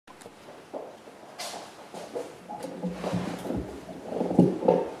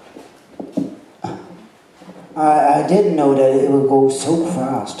I didn't know that it would go so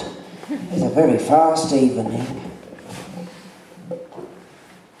fast. It's a very fast evening.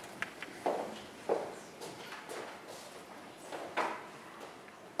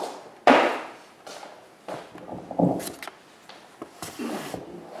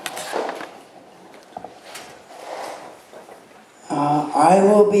 I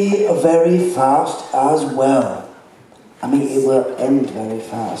will be very fast as well. I mean, it will end very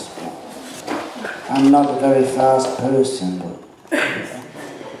fast. I'm not a very fast person.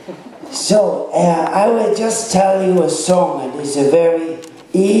 So, I will just tell you a song, and it's a very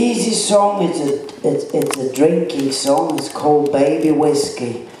easy song. It's a drinking song. It's called Baby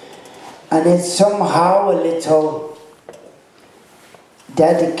Whiskey. And it's somehow a little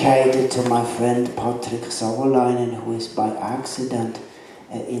dedicated to my friend Patrick Savolainen, who is by accident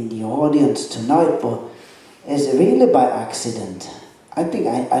in the audience tonight, but it's really by accident. I think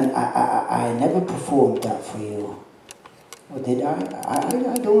I never performed that for you. Or did I?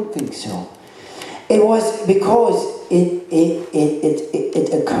 I don't think so. It was because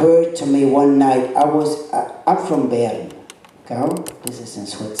it occurred to me one night. I'm from Bern. Okay? This is in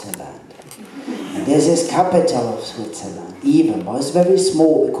Switzerland. And this is capital of Switzerland, even, but it's very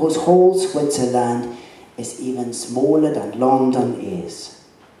small because whole Switzerland is even smaller than London is.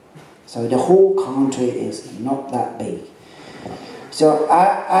 So the whole country is not that big. So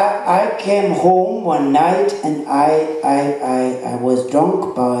I came home one night and I was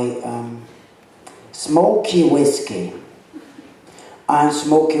drunk by smoky whiskey. And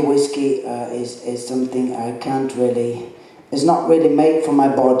smoky whiskey is something I can't really, it's not really made for my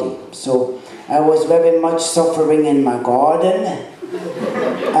body. So I was very much suffering in my garden.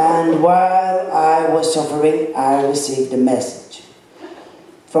 And while I was suffering, I received a message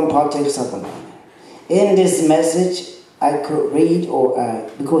from Patrick Savolainen. In this message, I could read,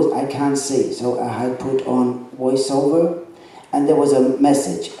 because I can't see, so I had put on voiceover, and there was a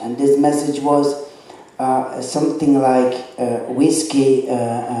message, and this message was something like whiskey,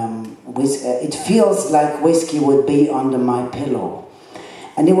 it feels like whiskey would be under my pillow.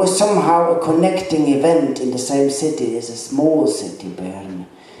 And it was somehow a connecting event in the same city. It's a small city, Bern,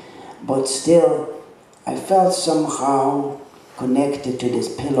 but still, I felt somehow connected to this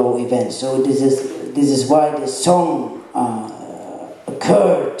pillow event. So this is why this song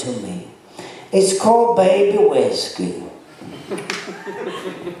occurred to me. It's called Baby Whiskey.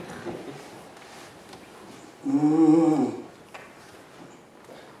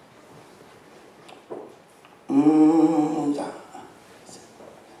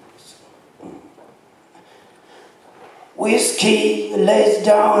 Whiskey lays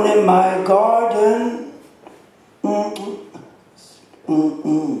down in my garden.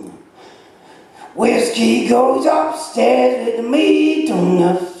 Whiskey goes upstairs with me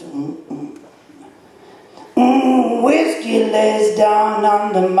tonight. Whiskey lays down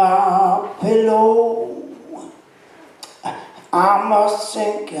under my pillow. I must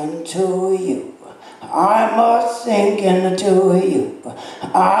sink into you. I must sink into you.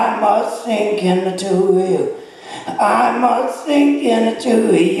 I must sink into you. I must sink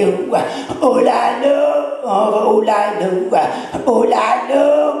into you. All I love, all I love, all I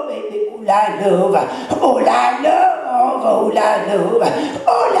love, baby, all I love, all I love, all I love,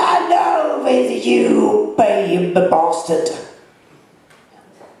 all I love is you, baby bastard.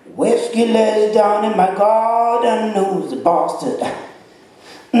 Whiskey lays down in my garden, who's a bastard?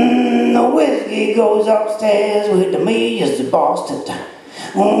 The whiskey goes upstairs with me, is a bastard.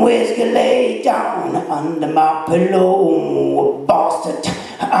 Whiskey lay down under my pillow, bastard.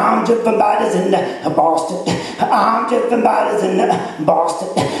 I'm dripping bodies in the bastard. I'm dripping bodies in the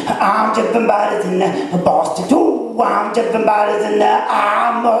bastard. I'm dripping bodies in the bastard. Ooh, I'm dripping bodies in the.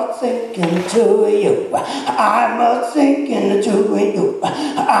 I must sink into you. I must sink into you.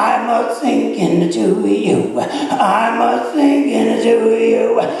 I must sink into you. I must sink into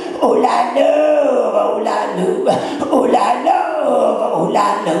you. All I love, all I love, all I love, all I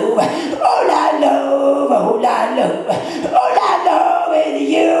love, all I love, all I love, all I love is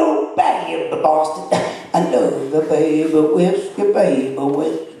you, baby bastard. I love the baby whiskey, baby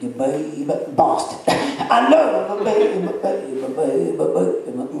bastard. I love the baby,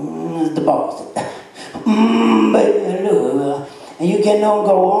 the bastard. Baby, love. And you cannot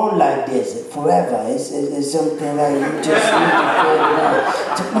go on like this forever. It's something like you just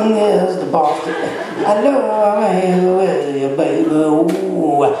need to feel like the bastard. I love you, baby.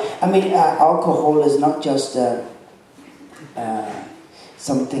 Ooh. I mean, alcohol is not just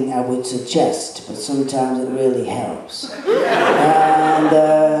something I would suggest, but sometimes it really helps. And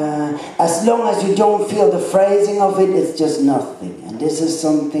as long as you don't feel the phrasing of it, it's just nothing. And this is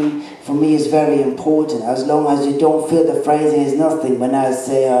something for me is very important. As long as you don't feel the phrasing is nothing. When I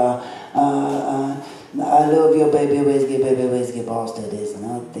say, I love you, baby whiskey bastard, is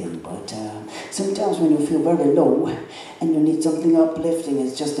nothing. But sometimes when you feel very low and you need something uplifting,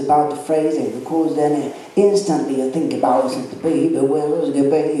 it's just about the phrasing, because then instantly you think about it, baby whiskey,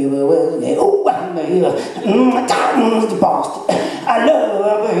 oh, baby, the bastard, I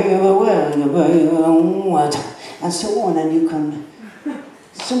love you, baby, and so on, and you can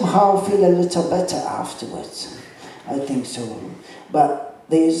somehow feel a little better afterwards. I think so. But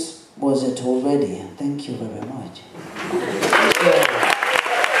this was it already. Thank you very much.